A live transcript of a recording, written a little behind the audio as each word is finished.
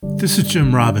This is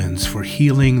Jim Robbins for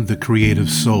Healing the Creative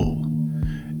Soul.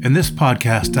 And this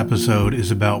podcast episode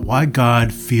is about why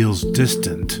God feels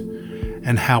distant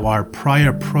and how our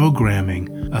prior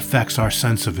programming affects our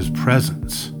sense of His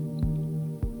presence.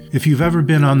 If you've ever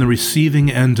been on the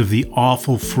receiving end of the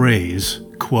awful phrase,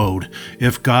 quote,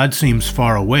 "If God seems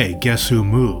far away, guess who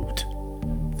moved?"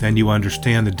 then you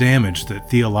understand the damage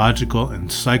that theological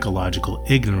and psychological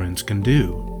ignorance can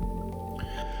do.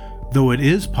 Though it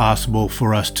is possible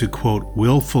for us to, quote,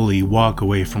 willfully walk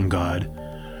away from God,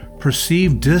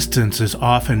 perceived distance is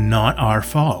often not our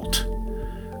fault.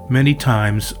 Many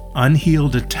times,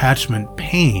 unhealed attachment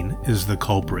pain is the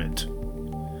culprit.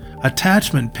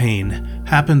 Attachment pain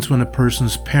happens when a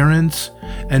person's parents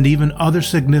and even other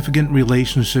significant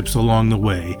relationships along the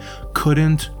way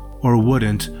couldn't or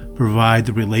wouldn't provide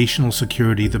the relational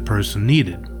security the person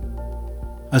needed.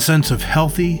 A sense of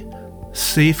healthy,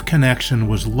 safe connection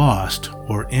was lost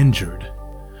or injured.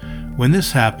 When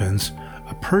this happens,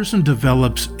 a person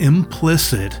develops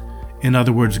implicit, in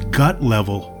other words,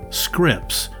 gut-level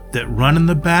scripts that run in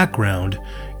the background,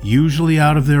 usually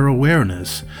out of their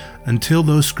awareness, until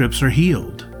those scripts are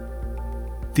healed.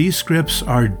 These scripts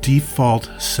are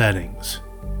default settings.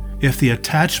 If the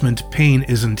attachment pain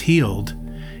isn't healed,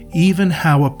 even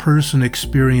how a person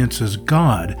experiences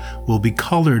God will be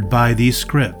colored by these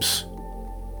scripts.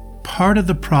 Part of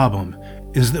the problem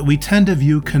is that we tend to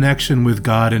view connection with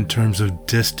God in terms of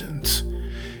distance.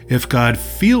 If God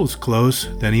feels close,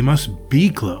 then He must be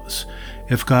close.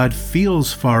 If God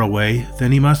feels far away,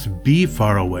 then He must be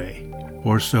far away,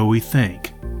 or so we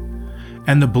think.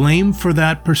 And the blame for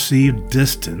that perceived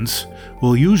distance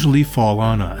will usually fall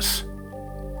on us.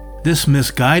 This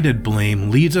misguided blame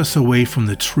leads us away from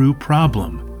the true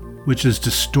problem, which is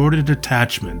distorted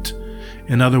attachment.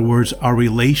 In other words, our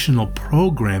relational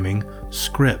programming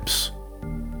scripts.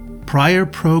 Prior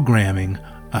programming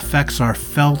affects our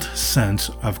felt sense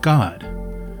of God.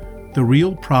 The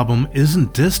real problem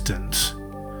isn't distance.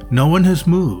 No one has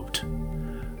moved.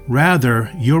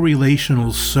 Rather, your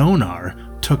relational sonar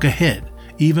took a hit,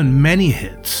 even many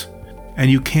hits,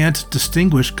 and you can't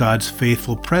distinguish God's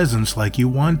faithful presence like you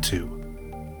want to.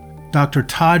 Dr.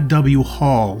 Todd W.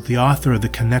 Hall, the author of The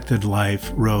Connected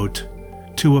Life, wrote,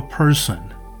 "To a person,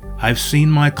 I've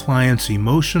seen my clients'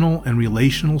 emotional and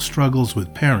relational struggles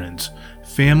with parents,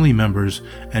 family members,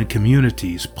 and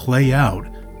communities play out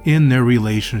in their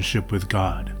relationship with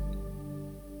God.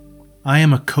 I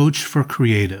am a coach for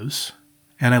creatives,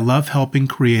 and I love helping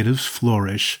creatives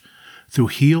flourish through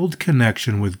healed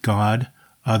connection with God,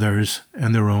 others,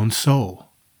 and their own soul.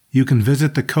 You can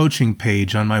visit the coaching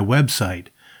page on my website,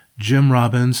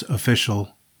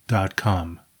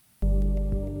 jimrobbinsofficial.com.